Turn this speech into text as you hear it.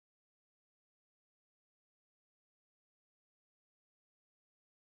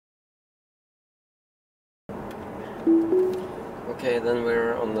Okay, then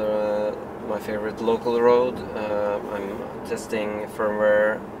we're on the my favorite local road. I'm testing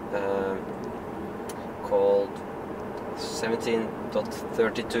firmware called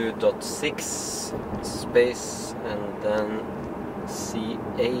 17.32.6 space and then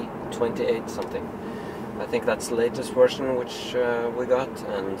c28277 something. I think that's the latest version which we got,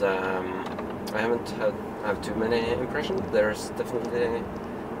 and I haven't have too many impressions. There's definitely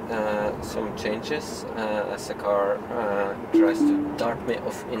some changes as the car tries to dart me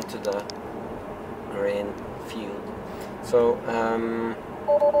off into the grain field. So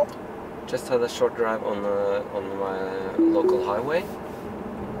just had a short drive on my local highway,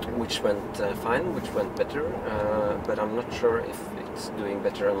 which went fine, which went better, but I'm not sure if it's doing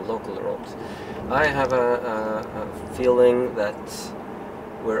better on local roads. I have a feeling that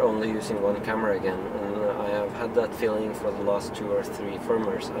we're only using one camera again, and I have had that feeling for the last 2 or 3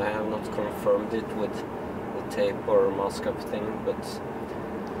 firmwares. I have not confirmed it with the tape or mask up thing, but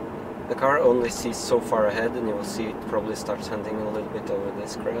the car only sees so far ahead, and you will see it probably starts hunting a little bit over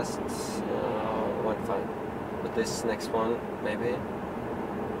this crest. Went fine. But this next one, maybe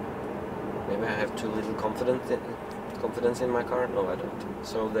I have too little confidence in my car. No, I don't.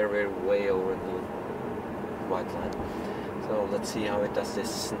 So there we're way over the white line. So let's see how it does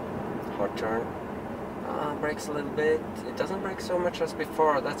this hard turn. Brakes a little bit. It doesn't brake so much as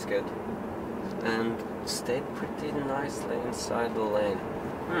before. That's good. And stayed pretty nicely inside the lane.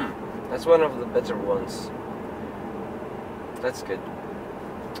 That's one of the better ones. That's good.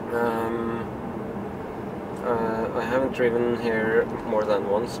 I haven't driven here more than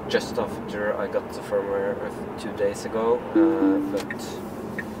once, just after I got the firmware 2 days ago, but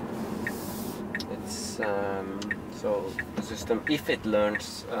it's so the system, if it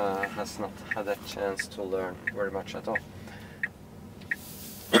learns, has not had a chance to learn very much at all.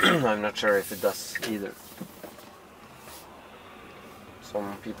 I'm not sure if it does either.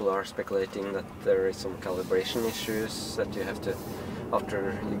 Some people are speculating that there is some calibration issues, that you have to,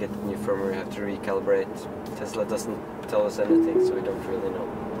 after you get new firmware, you have to recalibrate. Tesla doesn't tell us anything, so we don't really know.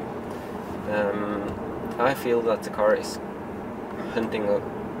 I feel that the car is hunting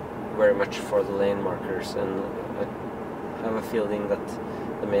very much for the lane markers, and I have a feeling that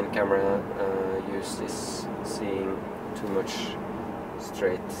the main camera use is seeing too much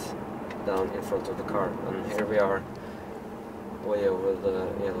straight down in front of the car, and here we are way over the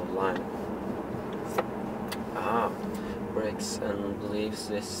yellow line. Brakes, and believes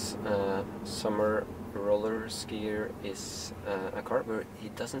this summer roller skier is a car where he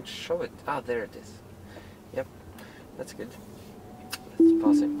doesn't show it. There it is. Yep, that's good. Let's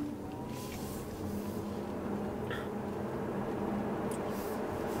pause it.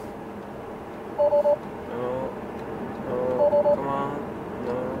 No, come on,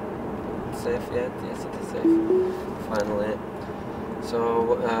 no, it's safe yet? Yes, it is safe. Finally.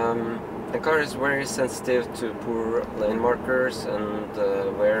 So the car is very sensitive to poor lane markers and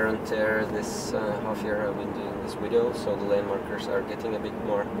wear and tear. This half year I've been doing this video, so the lane markers are getting a bit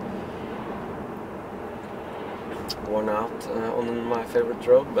more worn out on my favorite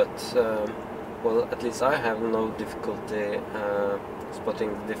road, but well, at least I have no difficulty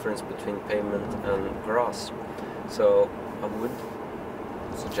spotting the difference between pavement and grass. So I would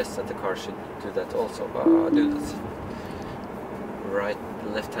suggest that the car should do that also. Do this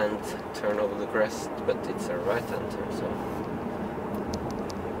left-hand turn over the crest, but it's a right-hand turn, so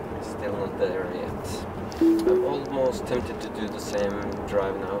still not there yet. I'm almost tempted to do the same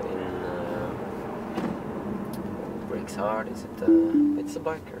drive now in brakes hard. Is it? It's a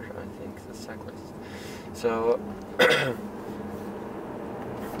biker, I think, the cyclist. So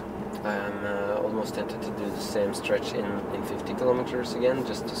I'm almost tempted to do the same stretch in 50 kilometers again,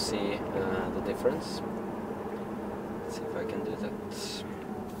 just to see the difference. Let's see if I can do that.